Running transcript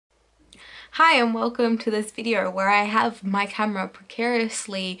Hi and welcome to this video where I have my camera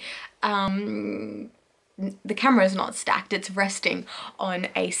precariously, the camera is not stacked, it's resting on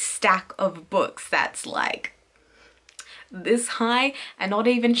a stack of books that's like this high and not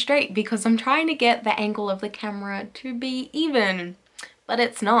even straight because I'm trying to get the angle of the camera to be even, but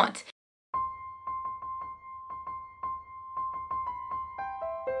it's not.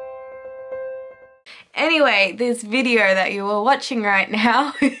 Anyway, this video that you are watching right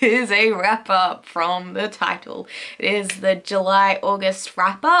now is a wrap up from the title. It is the July-August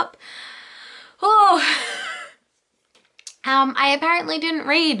wrap up. Oh, I apparently didn't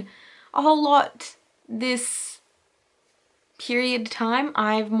read a whole lot this period of time.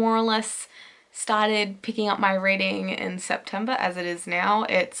 I've more or less started picking up my reading in September as it is now.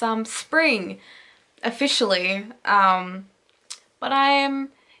 It's spring officially, but I am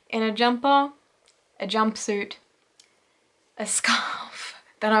in a jumper, a jumpsuit, a scarf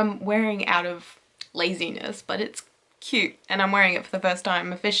that I'm wearing out of laziness, but it's cute and I'm wearing it for the first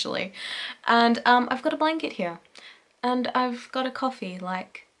time officially. And I've got a blanket here and I've got a coffee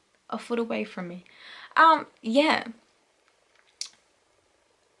like a foot away from me. Yeah.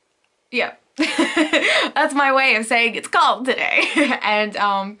 That's my way of saying it's cold today. And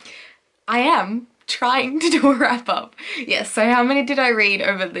I am trying to do a wrap up. Yes, so how many did I read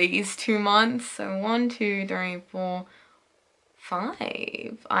over these 2 months? So 1, 2, 3, 4,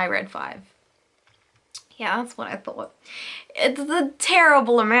 5. I read 5. Yeah, that's what I thought. It's a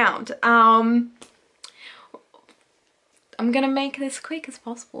terrible amount. I'm gonna make this quick as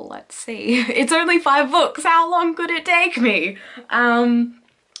possible. Let's see. It's only 5 books. How long could it take me? A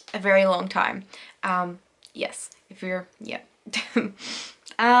very long time. Yes, if you're, yeah.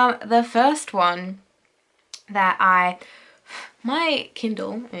 The first one that my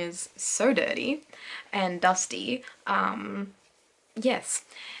Kindle is so dirty and dusty. Yes.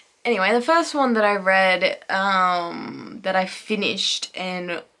 Anyway, the first one that I read, that I finished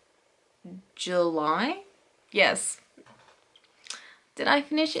in July? Yes. Did I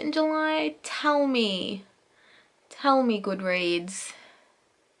finish it in July? Tell me. Tell me, Goodreads.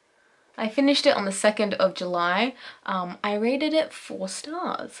 I finished it on the 2nd of July. I rated it 4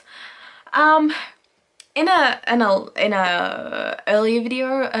 stars. In a earlier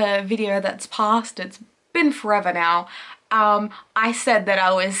video, a video that's passed, it's been forever now, I said that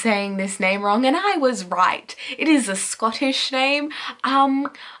I was saying this name wrong and I was right. It is a Scottish name.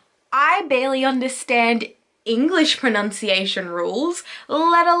 I barely understand English pronunciation rules,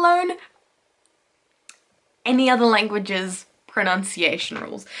 let alone any other language's pronunciation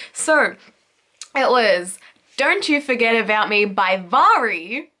rules. So it was Don't You Forget About Me by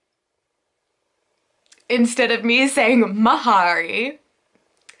Vari, instead of me saying Mahari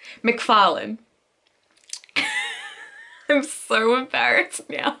McFarlane. I'm so embarrassed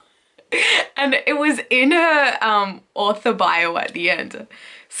now. And it was in her author bio at the end.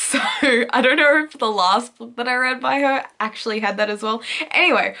 So I don't know if the last book that I read by her actually had that as well.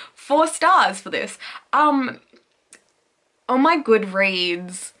 Anyway, 4 stars for this. On my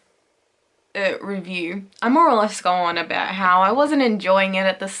Goodreads review, I more or less go on about how I wasn't enjoying it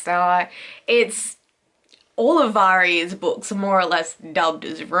at the start. It's all of Vari's books are more or less dubbed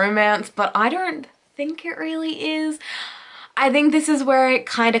as romance, but I don't think it really is. I think this is where it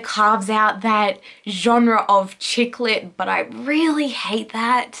kind of carves out that genre of chick lit, but I really hate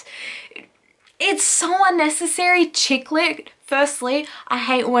that. It's so unnecessary, chick lit. Firstly, I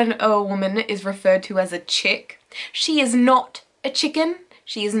hate when a woman is referred to as a chick. She is not a chicken.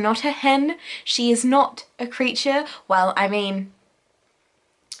 She is not a hen. She is not a creature. Well, I mean,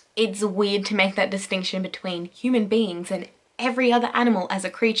 it's weird to make that distinction between human beings and every other animal as a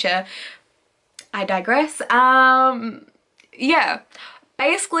creature. I digress. Yeah,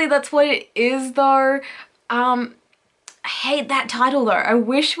 basically that's what it is though. I hate that title though. I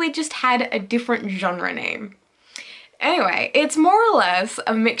wish we just had a different genre name. Anyway, it's more or less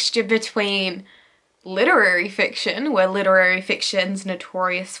a mixture between literary fiction, where literary fiction's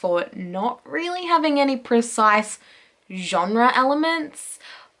notorious for not really having any precise genre elements,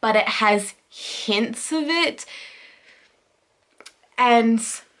 but it has hints of it,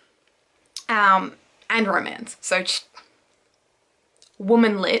 and romance. So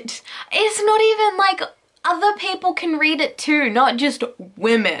woman lit. It's not even like other people can read it too, not just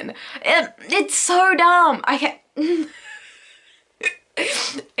women. It's so dumb. I can't.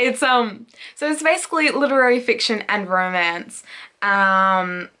 It's so it's basically literary fiction and romance.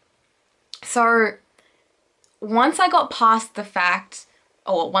 So once I got past the fact,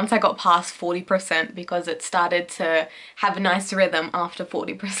 or once I got past 40%, because it started to have a nice rhythm after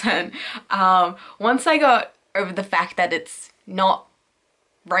 40%, once I got over the fact that it's not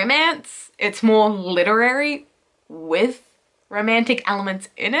romance. It's more literary with romantic elements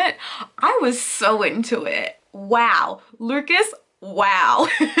in it. I was so into it. Wow. Lucas, wow.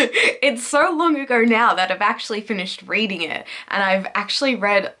 It's so long ago now that I've actually finished reading it, and I've actually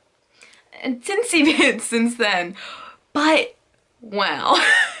read a tinsy bit since then. But wow.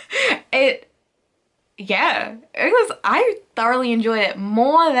 I thoroughly enjoyed it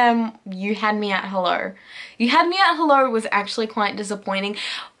more than You Had Me at Hello. You Had Me at Hello was actually quite disappointing,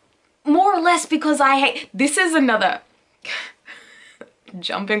 more or less because this is another,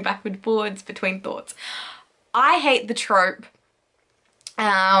 jumping backward forwards between thoughts. I hate the trope,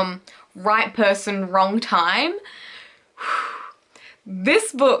 right person, wrong time.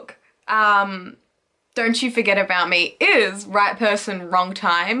 This book, Don't You Forget About Me, is right person, wrong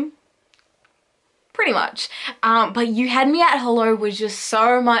time. Pretty much. But You Had Me at Hello was just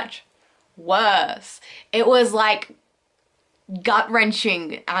so much worse. It was like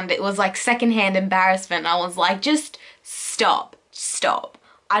gut-wrenching, and it was like secondhand embarrassment. I was like, just stop.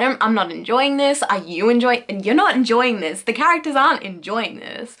 I'm not enjoying this. Are you enjoying? And you're not enjoying this. The characters aren't enjoying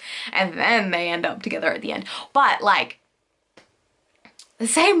this. And then they end up together at the end. But like, the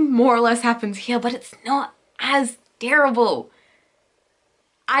same more or less happens here, but it's not as terrible.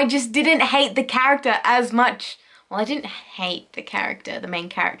 I just didn't hate the character as much. Well, I didn't hate the character, the main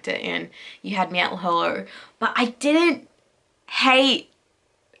character in You Had Me at Hello, but I didn't hate,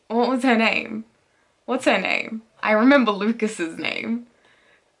 what was her name? What's her name? I remember Lucas's name.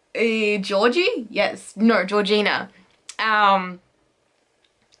 Georgie? Yes. No, Georgina. I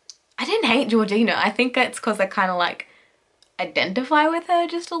didn't hate Georgina. I think it's because I kind of like identify with her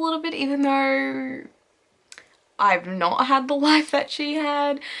just a little bit, even though I've not had the life that she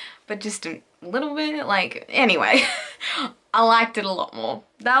had, but just a little bit. Like, anyway, I liked it a lot more.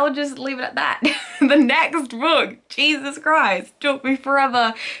 I'll just leave it at that. The next book, Jesus Christ, took me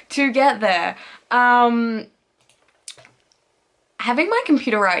forever to get there. Having my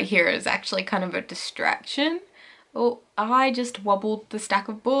computer right here is actually kind of a distraction. Oh, I just wobbled the stack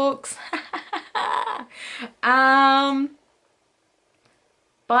of books.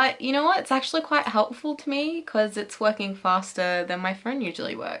 But you know what? It's actually quite helpful to me because it's working faster than my phone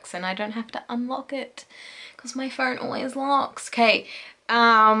usually works, and I don't have to unlock it because my phone always locks. Okay,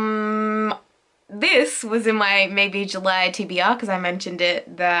 this was in my maybe July TBR because I mentioned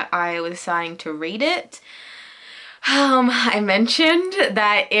it that I was starting to read it. I mentioned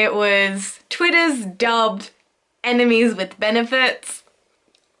that it was Twitter's dubbed Enemies with Benefits.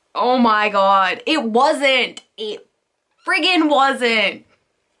 Oh my god, it wasn't. It friggin' wasn't.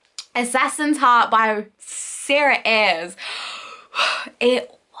 Assassin's Heart by Sarah Ayres.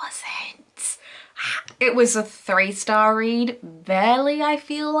 It wasn't. It was a 3-star read, barely, I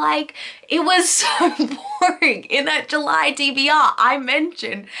feel like. It was so boring. In that July TBR, I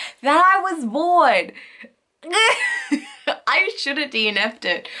mentioned that I was bored. I should have DNF'd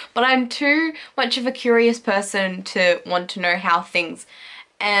it, but I'm too much of a curious person to want to know how things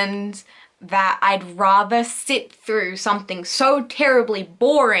end, that I'd rather sit through something so terribly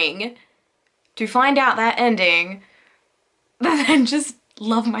boring to find out that ending than just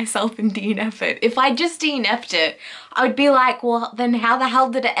love myself and DNF it. If I just DNF'd it, I would be like, well, then how the hell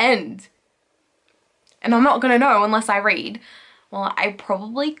did it end? And I'm not gonna know unless I read. Well, I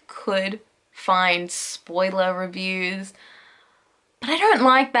probably could find spoiler reviews, but I don't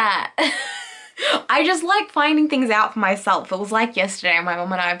like that. I just like finding things out for myself. It was like yesterday, my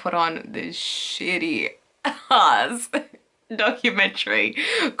mom and I put on this shitty ass documentary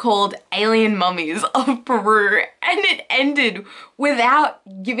called Alien Mummies of Peru, and it ended without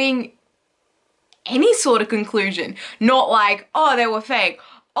giving any sort of conclusion. Not like, oh, they were fake,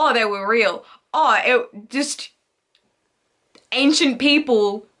 oh, they were real, oh, it just ancient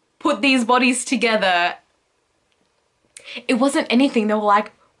people put these bodies together. It wasn't anything. They were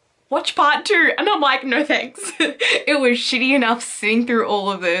like, watch part 2, and I'm like, no thanks. It was shitty enough sitting through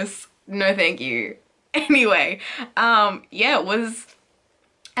all of this. No thank you. Anyway, yeah, it was,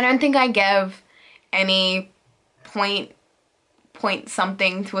 I don't think I gave any point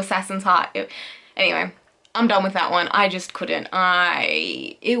something to Assassin's Heart. Anyway, I'm done with that one. I just couldn't.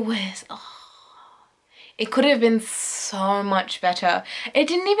 It could have been so much better. It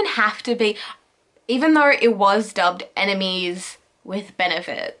didn't even have to be, even though it was dubbed Enemies with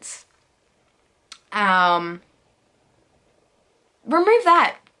Benefits. Remove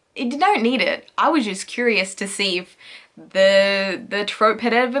that. You don't need it. I was just curious to see if the trope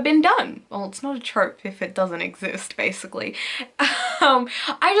had ever been done. Well, it's not a trope if it doesn't exist, basically.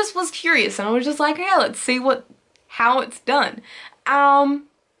 I just was curious, and I was just like, yeah, let's see how it's done.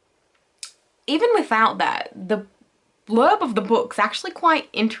 Even without that, the blurb of the book's actually quite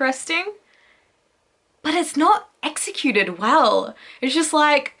interesting, but it's not executed well. It's just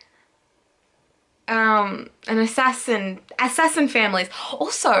like an assassin families.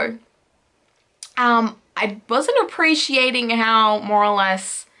 Also, I wasn't appreciating how more or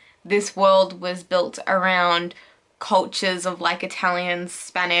less this world was built around cultures of like Italian,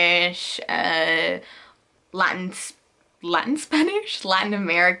 Spanish, Latin Spanish, Latin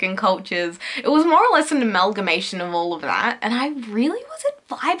American cultures. It was more or less an amalgamation of all of that, and I really wasn't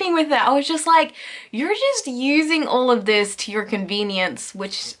vibing with it. I was just like, you're just using all of this to your convenience,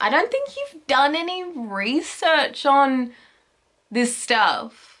 which I don't think you've done any research on this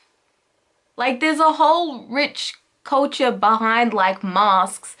stuff. Like, there's a whole rich culture behind like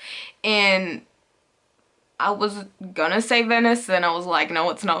masks in, I was gonna say Venice, then I was like, no,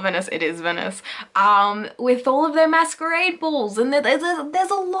 it's not Venice, it is Venice. With all of their masquerade balls, and there's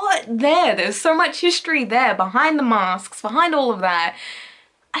a lot there. There's so much history there behind the masks, behind all of that.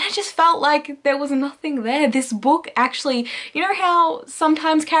 And I just felt like there was nothing there. This book actually, you know how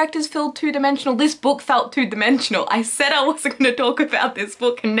sometimes characters feel two-dimensional? This book felt two-dimensional. I said I wasn't gonna talk about this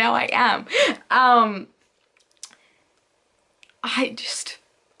book, and now I am.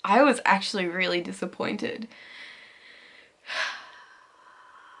 I was actually really disappointed.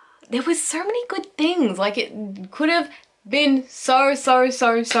 There was so many good things. Like, it could have been so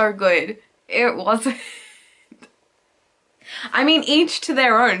good. It wasn't. I mean, each to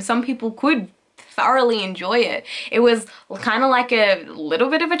their own. Some people could thoroughly enjoy it. It was kind of like a little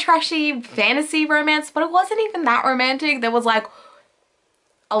bit of a trashy fantasy romance, but it wasn't even that romantic. There was like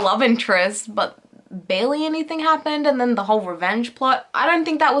a love interest, but barely anything happened, and then the whole revenge plot, I don't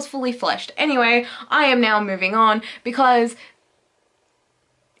think that was fully fleshed. Anyway, I am now moving on because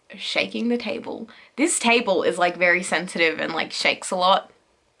shaking the table. This table is like very sensitive and like shakes a lot.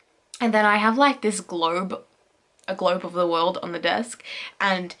 And then I have like this globe, a globe of the world on the desk,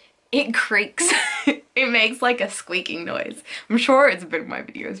 and it creaks. It makes like a squeaking noise. I'm sure it's been in my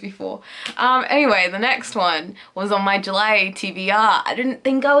videos before. Anyway, the next one was on my July TBR. I didn't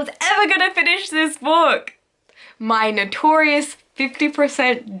think I was ever gonna finish this book. My notorious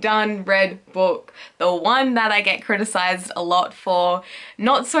 50% done read book. The one that I get criticized a lot for.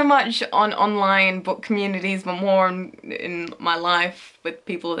 Not so much on online book communities, but more in my life with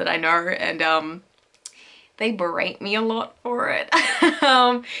people that I know, and they berate me a lot for it.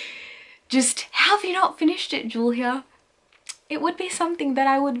 Just, how have you not finished it, Julia? It would be something that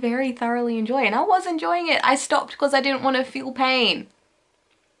I would very thoroughly enjoy, and I was enjoying it. I stopped because I didn't want to feel pain.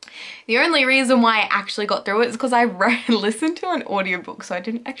 The only reason why I actually got through it is because I listened to an audiobook, so I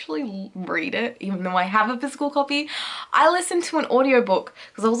didn't actually read it, even though I have a physical copy. I listened to an audiobook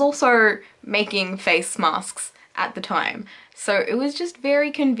because I was also making face masks at the time, so it was just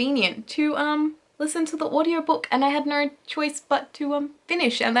very convenient to listen to the audiobook, and I had no choice but to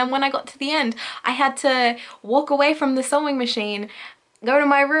finish. And then when I got to the end, I had to walk away from the sewing machine, go to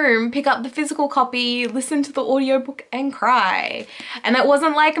my room, pick up the physical copy, listen to the audiobook, and cry. And it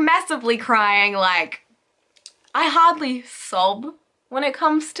wasn't like massively crying, like, I hardly sob when it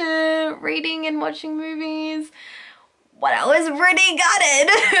comes to reading and watching movies, but I was pretty gutted.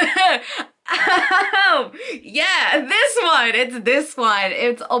 Yeah, this one, it's this one.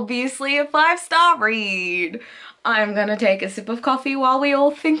 It's obviously a 5-star read. I'm gonna take a sip of coffee while we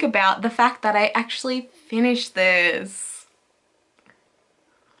all think about the fact that I actually finished this.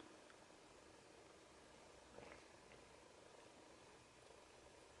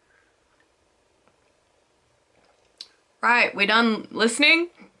 Right, we done listening?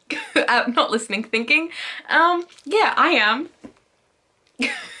 Not listening, thinking. Yeah, I am.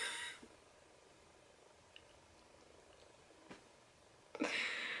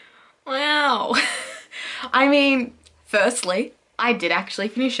 Wow. I mean, firstly, I did actually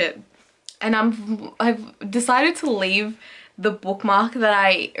finish it. And I've decided to leave the bookmark that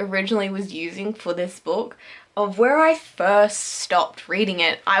I originally was using for this book of where I first stopped reading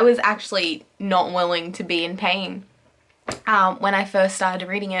it. I was actually not willing to be in pain when I first started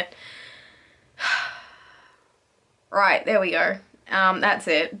reading it. Right, there we go. That's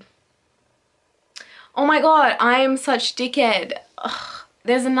it. Oh my god, I am such dickhead. Ugh.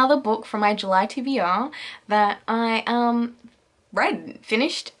 There's another book from my July TBR that I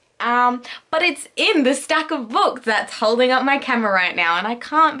finished, but it's in the stack of books that's holding up my camera right now, and I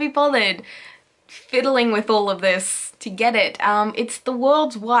can't be bothered fiddling with all of this to get it. It's The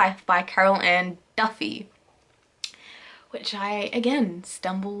World's Wife by Carol Ann Duffy, which I, again,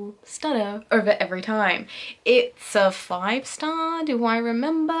 stutter over every time. It's a 5-star, do I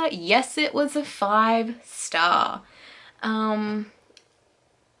remember? Yes, it was a 5-star.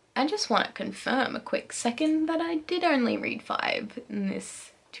 I just want to confirm a quick second that I did only read 5 in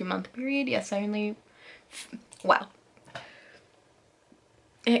this 2-month period. Yes, I only, wow.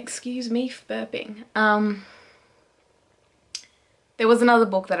 Excuse me for burping. There was another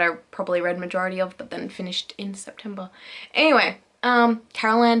book that I probably read majority of, but then finished in September. Anyway,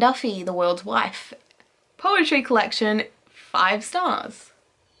 Carol Ann Duffy, The World's Wife. Poetry collection, 5 stars.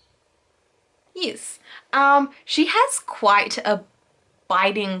 Yes. She has quite a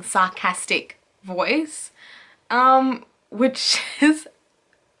biting, sarcastic voice, which is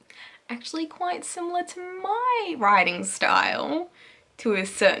actually quite similar to my writing style to a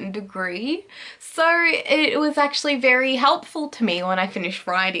certain degree. So it was actually very helpful to me when I finished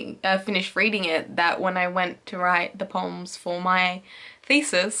reading it, that when I went to write the poems for my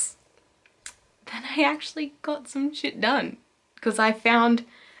thesis, then I actually got some shit done because I found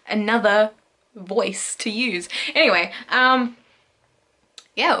another voice to use. Anyway,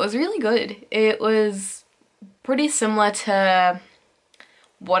 yeah, it was really good. It was pretty similar to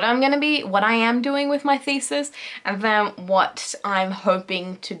what I am doing with my thesis, and then what I'm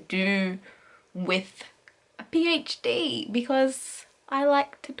hoping to do with a PhD, because I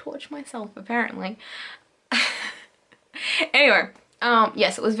like to torture myself, apparently. Anyway,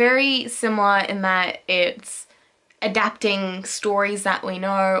 yes, it was very similar in that it's adapting stories that we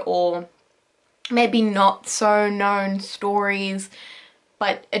know, or maybe not so known stories,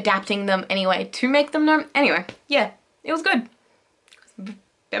 but adapting them anyway to make them known. Anyway, yeah, it was good.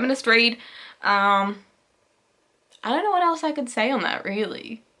 Feminist read. I don't know what else I could say on that,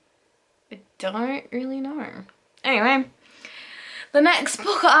 really. I don't really know. Anyway, the next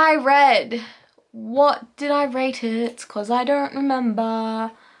book I read, what did I rate it? Because I don't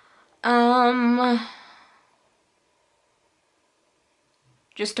remember.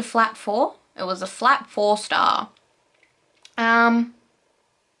 Just a flat 4. It was a flat 4 star. Yeah.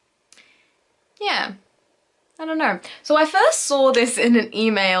 I don't know. So I first saw this in an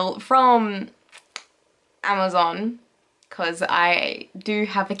email from Amazon, because I do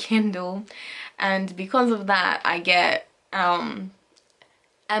have a Kindle, and because of that I get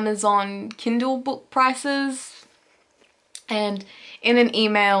Amazon Kindle book prices, and in an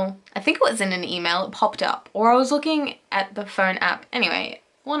email, I think it was in an email, it popped up, or I was looking at the phone app. Anyway,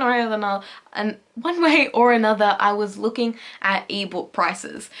 one way or another, I was looking at ebook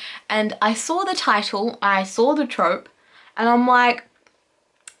prices, and I saw the title, I saw the trope, and I'm like,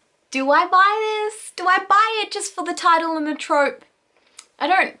 do I buy this? Do I buy it just for the title and the trope? I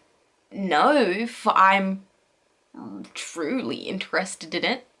don't know if I'm truly interested in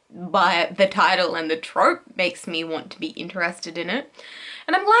it, but the title and the trope makes me want to be interested in it.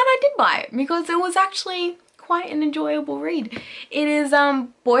 And I'm glad I did buy it, because it was actually quite an enjoyable read. It is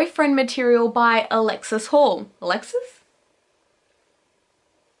Boyfriend Material by Alexis Hall. Alexis?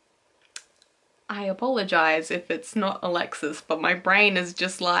 I apologize if it's not Alexis, but my brain is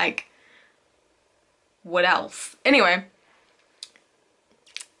just like, what else? Anyway,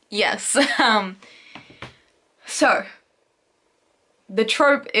 yes. So, the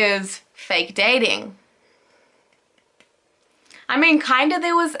trope is fake dating. I mean, kinda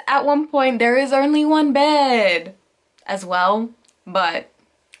there was, at one point, there is only one bed as well, but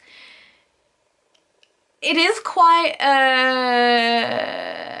it is quite,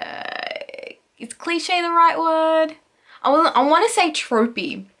 is cliche the right word? I want to say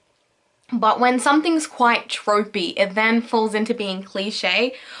tropey, but when something's quite tropey, it then falls into being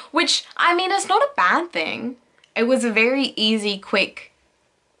cliche, which, I mean, it's not a bad thing. It was a very easy, quick,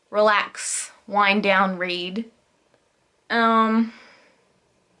 relax, wind down read.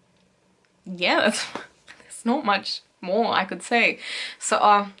 Yeah, there's not much more I could say.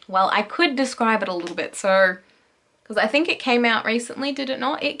 So, well, I could describe it a little bit, so, because I think it came out recently, did it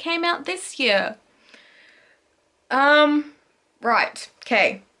not? It came out this year. Right,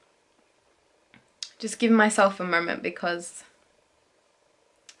 okay. Just give myself a moment because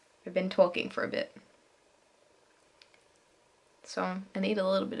I've been talking for a bit. So, I need a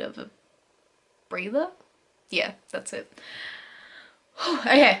little bit of a breather. Yeah, that's it.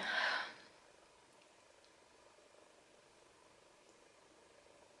 Okay.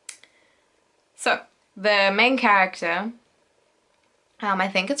 So, the main character, I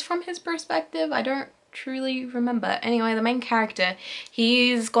think it's from his perspective, I don't truly remember. Anyway, the main character,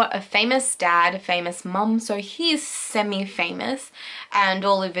 he's got a famous dad, a famous mum, so he's semi-famous, and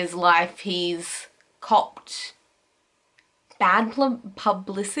all of his life he's copped bad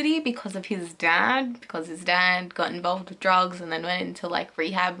publicity because of his dad, because his dad got involved with drugs and then went into like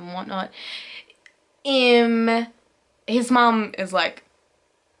rehab and whatnot. His mum is like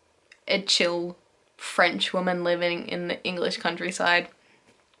a chill French woman living in the English countryside,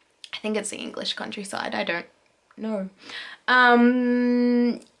 I think it's the English countryside, I don't know.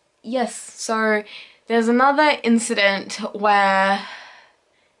 Yes, so there's another incident where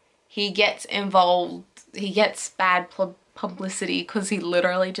he gets involved, he gets bad publicity because he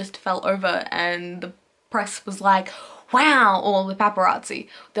literally just fell over, and the press was like, wow, or the paparazzi,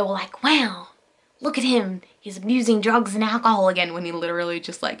 they were like, wow, look at him, he's abusing drugs and alcohol again, when he literally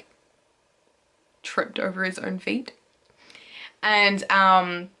just like tripped over his own feet. And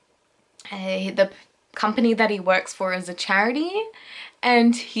the company that he works for is a charity,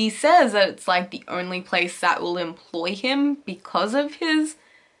 and he says that it's like the only place that will employ him because of his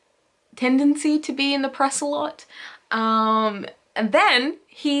tendency to be in the press a lot. And then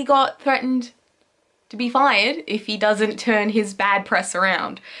he got threatened to be fired if he doesn't turn his bad press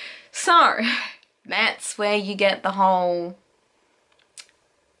around. So that's where you get the whole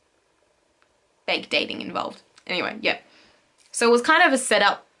fake dating involved. Anyway, yeah. So it was kind of a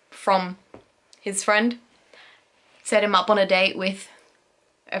setup from his friend. Set him up on a date with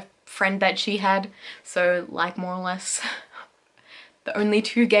a friend that she had. So like more or less the only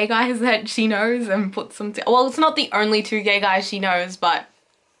two gay guys that she knows, and put some, well, it's not the only two gay guys she knows, but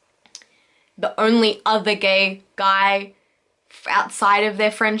the only other gay guy outside of their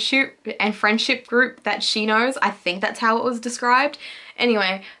friendship group that she knows. I think that's how it was described.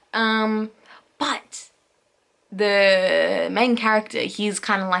 Anyway, but the main character, he's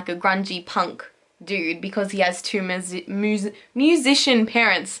kind of like a grungy punk dude because he has two musician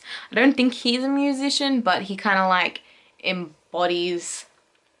parents. I don't think he's a musician, but he kind of like embodies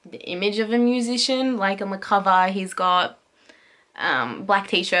the image of a musician. Like on the cover, he's got black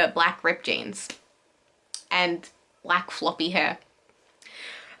t-shirt, black ripped jeans, and black floppy hair.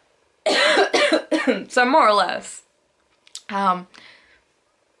 So more or less,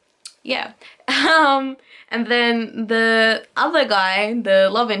 yeah. And then the other guy, the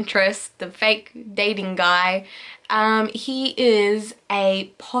love interest, the fake dating guy, he is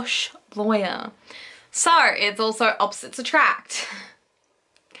a posh lawyer. So it's also opposites attract.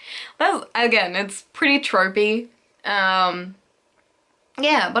 That's, again, it's pretty tropey. Yeah,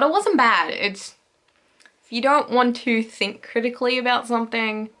 but it wasn't bad. It's, if you don't want to think critically about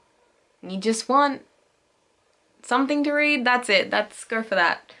something, you just want something to read, that's it. Let's go for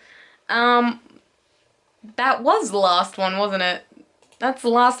that. That was the last one, wasn't it? That's the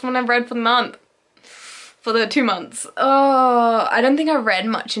last one I've read for the month. For the 2 months. Oh, I don't think I read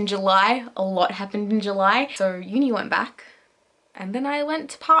much in July. A lot happened in July. So uni went back, and then I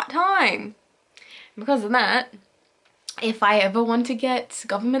went to part-time. Because of that, if I ever want to get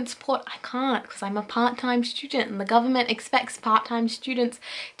government support, I can't, because I'm a part-time student, and the government expects part-time students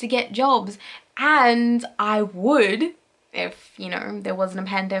to get jobs. And I would, if, you know, there wasn't a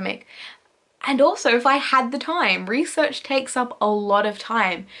pandemic. And also if I had the time. Research takes up a lot of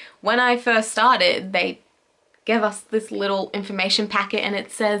time. When I first started, they gave us this little information packet, and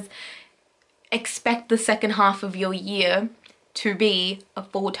it says, expect the second half of your year to be a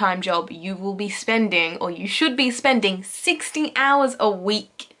full-time job. You will be spending, or you should be spending, 60 hours a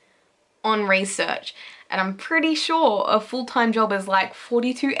week on research. And I'm pretty sure a full-time job is like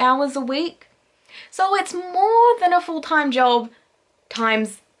 42 hours a week. So it's more than a full-time job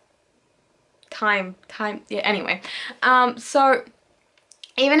times time, yeah, anyway. So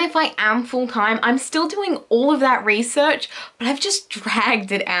even if I am full-time, I'm still doing all of that research, but I've just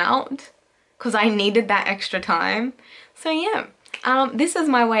dragged it out because I needed that extra time. So yeah, this is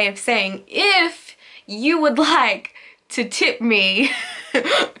my way of saying, if you would like to tip me,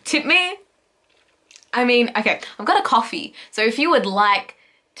 tip me? I mean, okay, I've got a coffee. So if you would like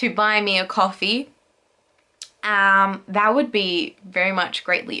to buy me a coffee, that would be very much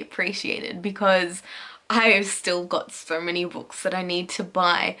greatly appreciated, because I've still got so many books that I need to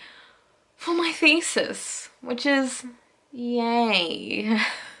buy for my thesis, which is yay.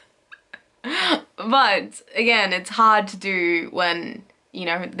 But again, it's hard to do when, you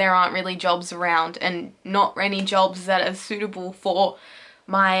know, there aren't really jobs around, and not any jobs that are suitable for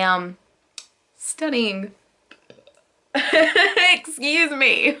my studying. Excuse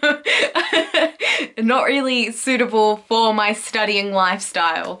me. Not really suitable for my studying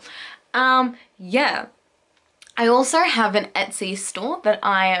lifestyle. Yeah. I also have an Etsy store that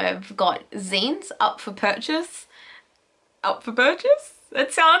I have got zines up for purchase. Up for purchase?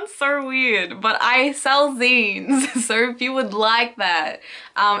 That sounds so weird, but I sell zines, so if you would like that.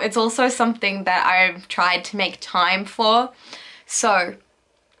 It's also something that I've tried to make time for, so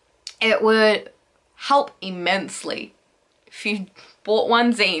it would help immensely if you bought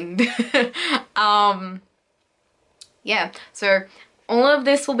one zine. Yeah, so all of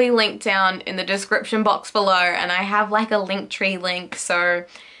this will be linked down in the description box below, and I have like a Linktree link, so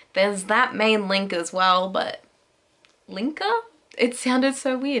there's that main link as well, but linker? It sounded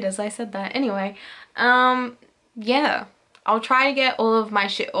so weird as I said that. Anyway, yeah. I'll try to get all of my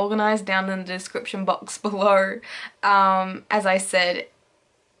shit organized down in the description box below. As I said,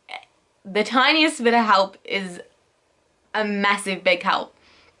 the tiniest bit of help is a massive big help.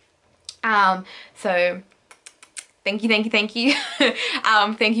 So thank you, thank you, thank you.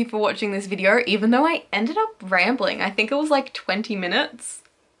 Thank you for watching this video, even though I ended up rambling. I think it was like 20 minutes.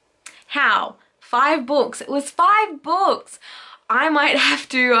 How? 5 books. It was 5 books. I might have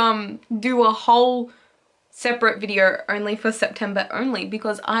to do a whole separate video only for September only,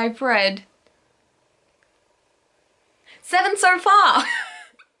 because I've read 7 so far.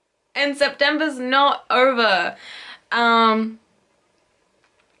 And September's not over.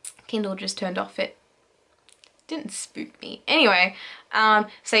 Kindle just turned off. It didn't spook me. Anyway,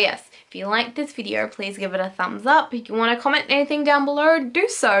 so yes, if you liked this video, please give it a thumbs up. If you want to comment anything down below, do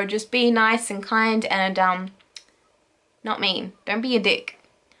so. Just be nice and kind and not mean. Don't be a dick.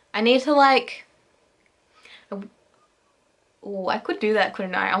 I need to like, oh, I could do that,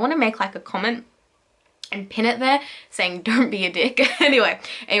 couldn't I? I want to make like a comment and pin it there saying don't be a dick. anyway,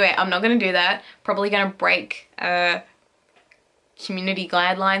 I'm not gonna do that. Probably gonna break community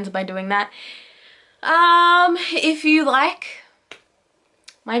guidelines by doing that. If you like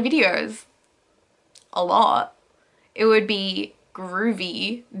my videos a lot, it would be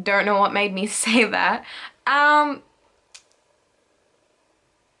groovy. Don't know what made me say that.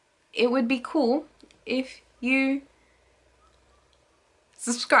 It would be cool if you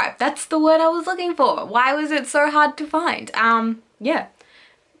subscribe. That's the word I was looking for. Why was it so hard to find? Yeah.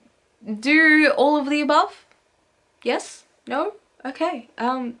 Do all of the above? Yes? No? Okay.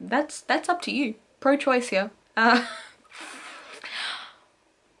 That's up to you. Pro-choice here. I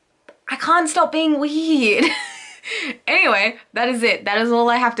can't stop being weird. Anyway, that is it. That is all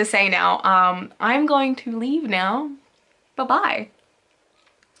I have to say now. I'm going to leave now. Bye-bye.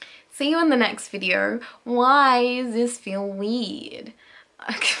 See you in the next video. Why does this feel weird?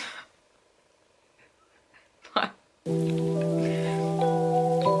 Bye.